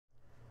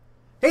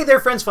Hey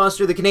there friends,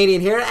 Foster the Canadian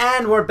here,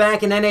 and we're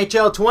back in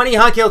NHL 20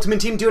 Hockey Ultimate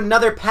Team doing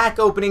another pack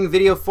opening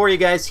video for you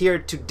guys here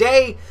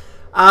today.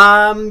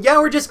 Yeah,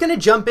 we're just going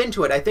to jump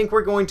into it. I think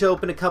we're going to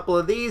open a couple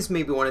of these,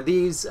 maybe one of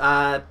these.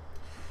 I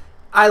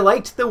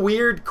liked the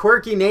weird,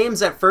 quirky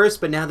names at first,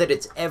 but now that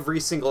it's every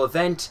single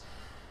event,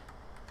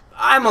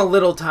 I'm a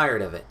little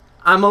tired of it.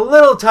 I'm a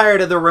little tired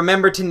of the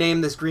remember to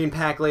name this green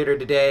pack later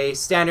today,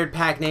 standard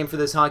pack name for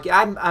this hockey.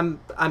 I'm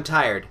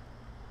tired.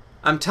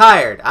 I'm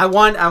tired. I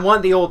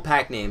want the old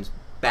pack names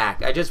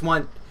back. I just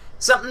want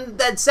something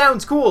that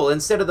sounds cool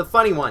instead of the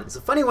funny ones.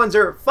 The funny ones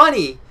are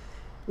funny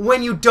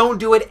when you don't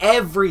do it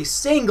every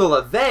single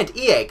event.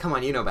 EA, come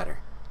on, you know better.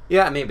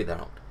 Yeah, maybe they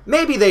don't.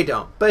 Maybe they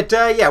don't. But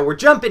yeah, we're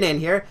jumping in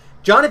here.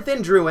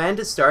 Jonathan Drouin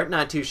to start,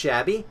 not too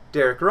shabby.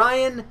 Derek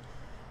Ryan,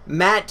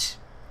 Matt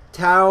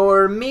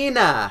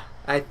Taormina,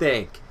 I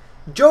think.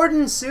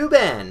 Jordan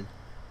Subban,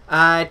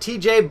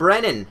 TJ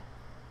Brennan,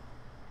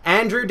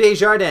 Andrew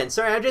Desjardins.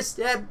 Sorry,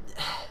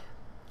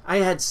 I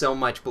had so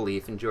much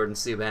belief in Jordan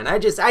Subban.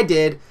 I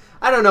did.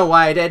 I don't know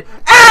why I did.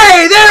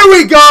 Hey, there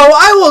we go!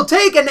 I will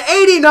take an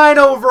 89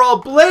 overall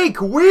Blake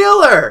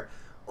Wheeler!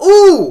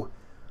 Ooh!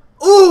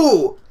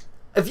 Ooh!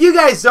 If you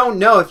guys don't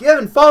know, if you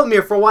haven't followed me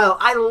for a while,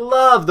 I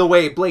love the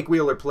way Blake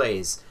Wheeler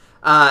plays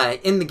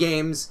in the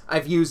games.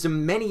 I've used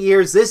him many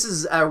years. This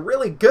is a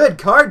really good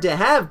card to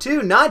have,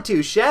 too. Not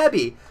too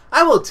shabby.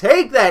 I will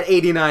take that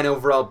 89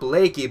 overall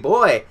Blakey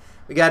boy.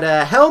 We got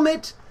a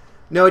helmet.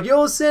 Noah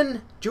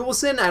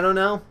Juleson, I don't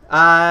know.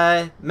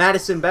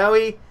 Madison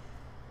Bowie,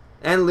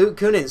 and Luke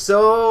Kunin.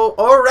 So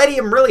already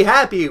I'm really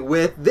happy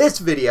with this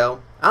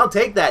video. I'll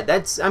take that.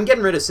 I'm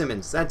getting rid of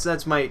Simmons.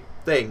 That's my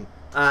thing.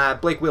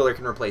 Blake Wheeler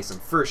can replace him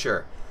for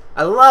sure.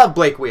 I love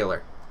Blake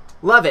Wheeler.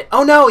 Love it.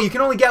 Oh no, you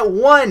can only get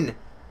one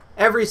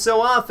every so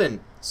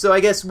often. So I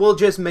guess we'll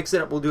just mix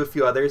it up. We'll do a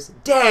few others.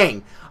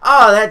 Dang.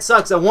 Oh, that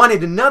sucks. I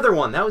wanted another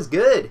one. That was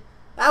good.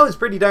 That was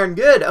pretty darn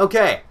good.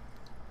 Okay.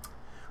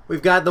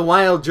 We've got the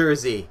Wild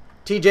jersey.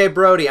 TJ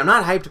Brody. I'm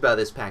not hyped about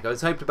this pack. I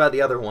was hyped about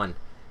the other one.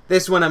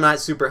 This one I'm not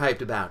super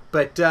hyped about.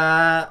 But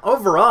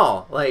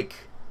overall, like,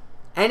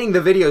 ending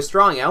the video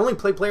strong. I only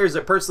play players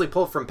that personally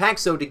pull from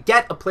packs, so to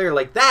get a player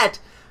like that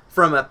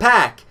from a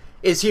pack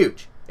is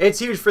huge. It's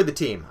huge for the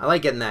team. I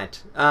like getting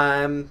that.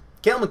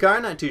 Cale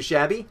Makar, not too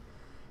shabby.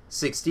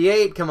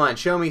 68. Come on,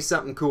 show me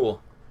something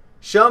cool.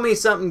 Show me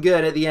something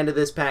good at the end of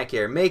this pack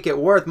here. Make it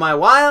worth my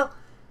while.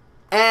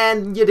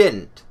 And you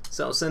didn't.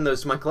 So I'll send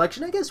those to my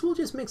collection. I guess we'll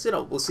just mix it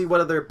up. We'll see what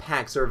other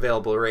packs are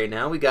available right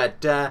now. We got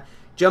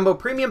Jumbo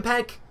Premium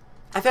Pack.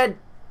 I've had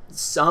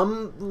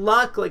some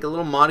luck, like a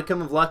little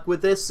modicum of luck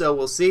with this, so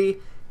we'll see.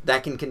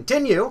 That can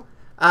continue.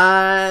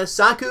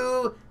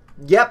 Saku,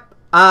 yep.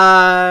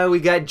 We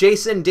got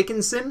Jason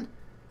Dickinson.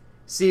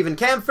 Steven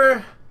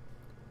Kampfer.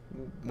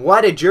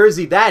 What a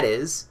jersey that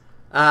is.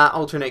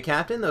 Alternate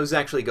captain. Those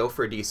actually go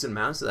for a decent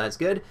amount, so that's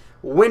good.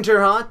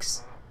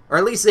 Winterhawks. Or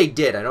at least they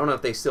did. I don't know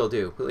if they still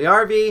do.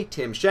 Pugliarvi,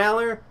 Tim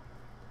Schaller,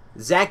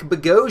 Zach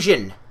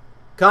Bogosian,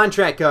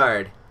 contract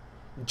card.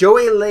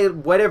 Joey,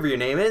 whatever your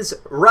name is,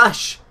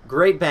 Rush,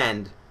 great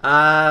band.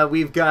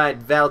 We've got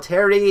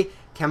Valtteri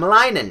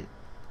Kamalainen.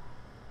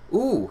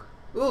 Ooh,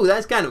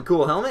 that's kind of a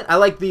cool helmet. I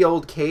like the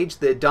old Cage,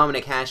 the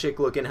Dominic Hasek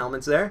looking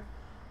helmets there.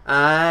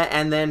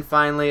 And then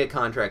finally a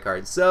contract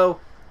card.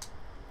 So,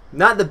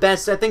 not the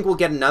best. I think we'll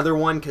get another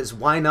one, because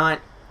why not?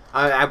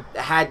 I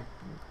had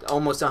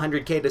almost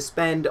 100k to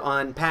spend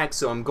on packs,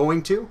 so I'm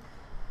going to.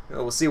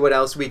 We'll see what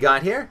else we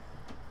got here.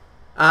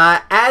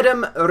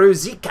 Adam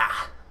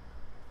Ruzicka.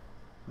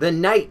 The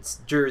Knights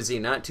jersey,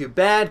 not too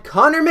bad.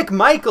 Connor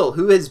McMichael,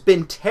 who has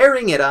been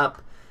tearing it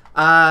up.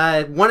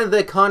 One of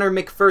the Connor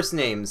McFirst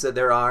names that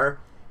there are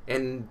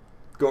in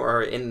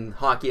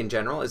hockey in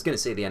general. I was going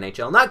to say the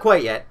NHL. Not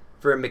quite yet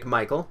for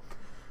McMichael.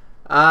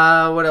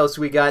 What else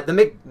we got? The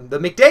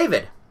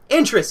McDavid.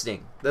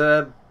 Interesting.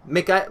 Oh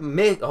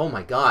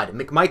my god,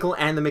 McMichael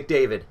and the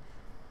McDavid.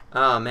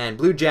 Oh man,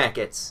 Blue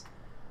Jackets.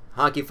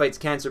 Hockey Fights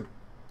Cancer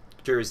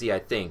jersey, I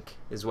think,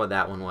 is what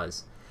that one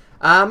was.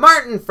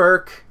 Martin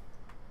Fricke.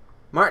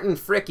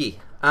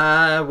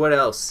 What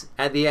else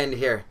at the end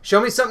here?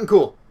 Show me something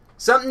cool.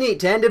 Something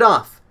neat to end it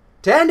off.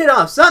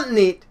 Something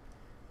neat.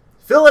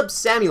 Philip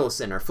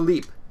Samuelson, or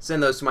Philippe.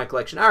 Send those to my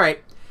collection.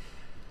 Alright.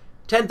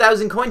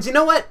 10,000 coins. You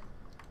know what?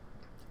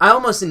 I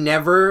almost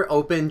never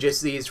open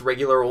just these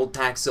regular old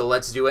packs, so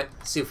let's do it.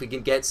 See if we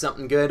can get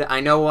something good. I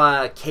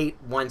know Kate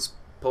once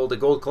pulled a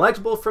gold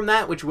collectible from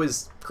that, which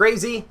was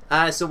crazy.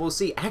 So we'll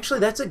see.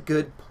 Actually, that's a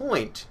good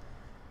point.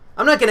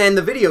 I'm not going to end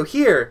the video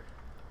here.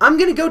 I'm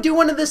going to go do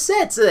one of the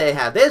sets that they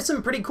have. They have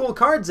some pretty cool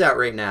cards out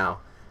right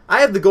now.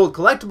 I have the gold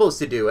collectibles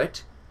to do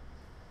it.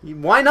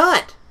 Why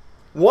not?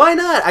 Why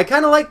not? I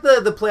kind of like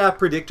the Playoff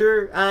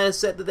Predictor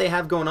set that they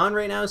have going on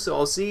right now, so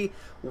I'll see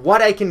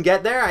what I can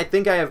get there. I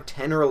think I have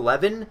 10 or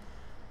 11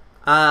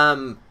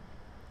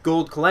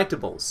 gold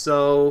collectibles.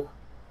 So,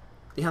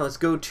 yeah, let's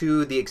go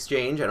to the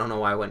exchange. I don't know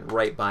why I went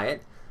right by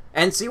it.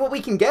 And see what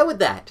we can get with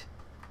that.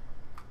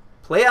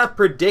 Playoff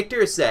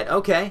Predictor set.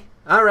 Okay.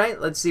 All right,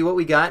 let's see what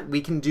we got.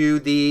 We can do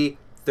the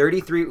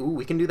 33. Ooh,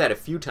 we can do that a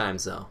few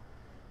times, though.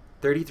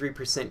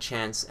 33%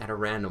 chance at a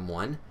random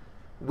one.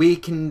 We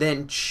can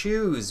then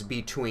choose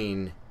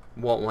between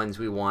what ones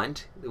we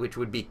want, which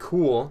would be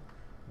cool,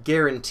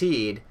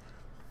 guaranteed.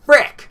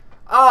 Frick!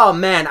 Oh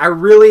man, I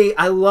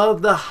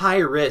love the high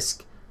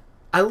risk.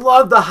 I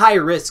love the high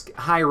risk,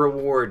 high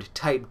reward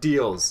type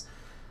deals.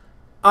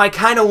 I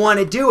kind of want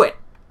to do it.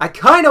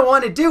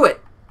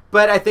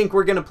 But I think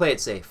we're going to play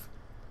it safe.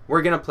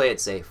 We're going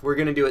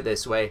to do it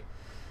this way.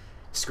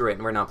 Screw it,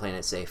 we're not playing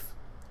it safe.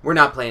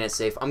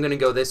 I'm going to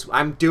go this way.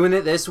 I'm doing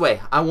it this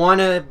way. I want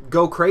to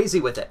go crazy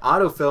with it.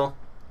 Autofill.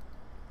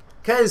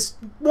 Because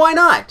why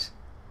not?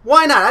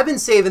 I've been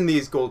saving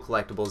these gold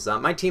collectibles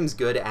up. My team's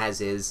good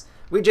as is.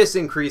 We just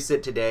increased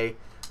it today.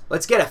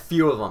 Let's get a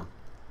few of them.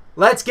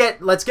 Let's get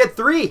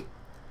 3.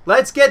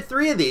 Let's get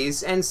 3 of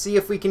these and see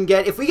if we can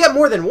get... If we get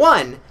more than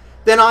 1,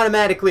 then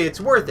automatically it's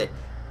worth it.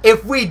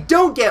 If we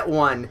don't get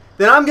 1,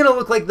 then I'm going to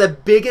look like the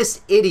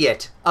biggest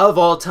idiot of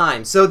all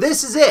time. So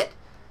this is it.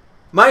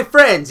 My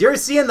friends, you're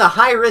seeing the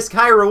high risk,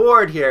 high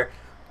reward here.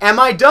 Am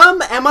I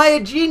dumb? Am I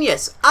a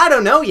genius? I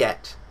don't know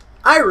yet.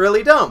 I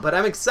really don't, but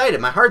I'm excited.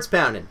 My heart's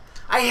pounding.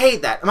 I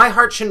hate that. My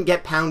heart shouldn't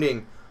get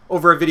pounding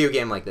over a video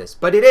game like this,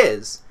 but it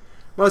is.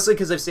 Mostly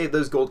because I've saved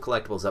those gold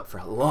collectibles up for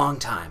a long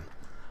time.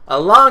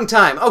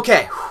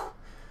 Okay.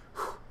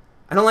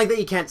 I don't like that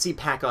you can't see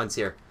pack-ons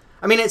here.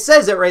 I mean, it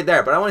says it right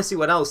there, but I want to see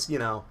what else, you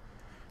know.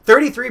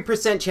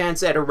 33%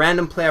 chance at a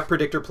random playoff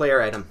predictor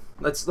player item.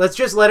 Let's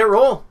just let it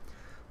roll.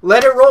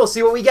 Let it roll.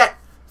 See what we get.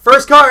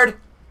 First card.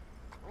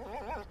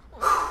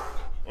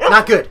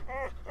 Not good.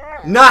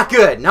 Not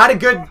a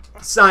good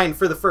sign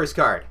for the first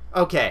card.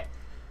 Okay.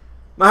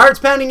 My heart's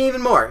pounding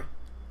even more.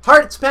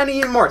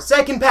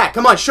 Second pack.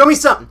 Come on, show me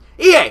something.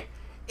 EA,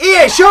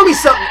 show me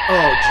something.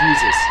 Oh,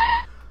 Jesus.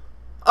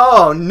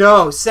 Oh,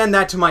 no. Send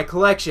that to my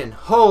collection.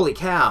 Holy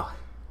cow.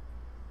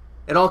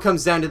 It all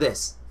comes down to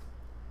this.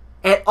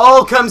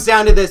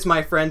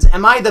 My friends.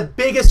 Am I the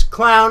biggest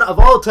clown of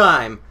all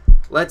time?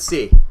 Let's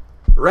see.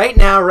 Right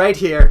now, right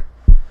here.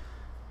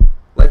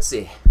 Let's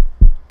see.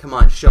 Come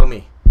on, show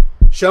me.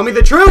 Show me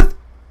the truth.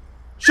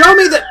 Show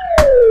me the...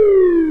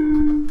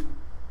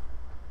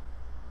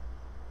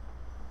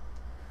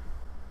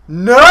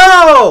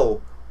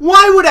 No!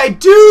 Why would I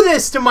do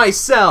this to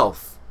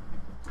myself?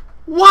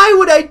 Why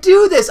would I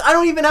do this? I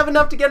don't even have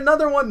enough to get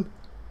another one.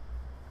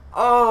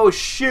 Oh,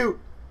 shoot.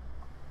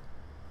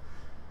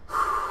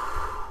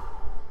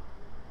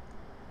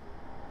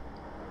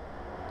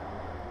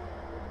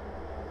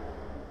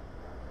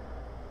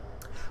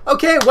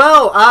 Okay,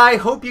 well, I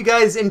hope you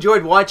guys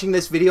enjoyed watching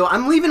this video.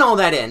 I'm leaving all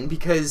that in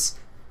because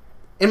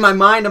in my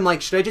mind, I'm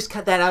like, should I just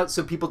cut that out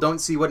so people don't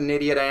see what an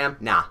idiot I am?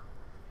 Nah.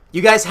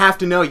 You guys have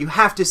to know. You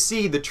have to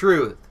see the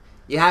truth.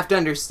 You have to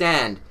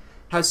understand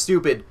how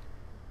stupid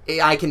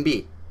I can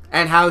be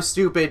and how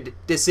stupid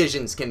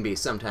decisions can be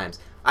sometimes.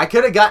 I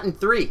could have gotten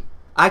 3.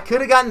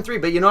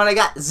 But you know what I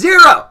got?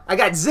 0! I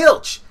got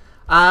zilch.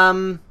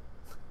 I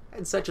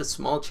had such a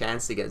small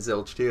chance to get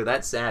zilch too.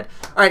 That's sad.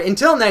 Alright,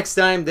 until next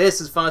time,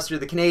 this is Foster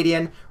the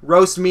Canadian.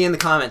 Roast me in the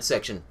comments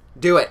section.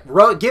 Do it.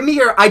 Give me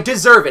your... I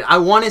deserve it. I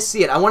want to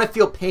see it. I want to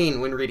feel pain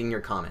when reading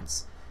your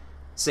comments.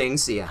 Saying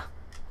see ya.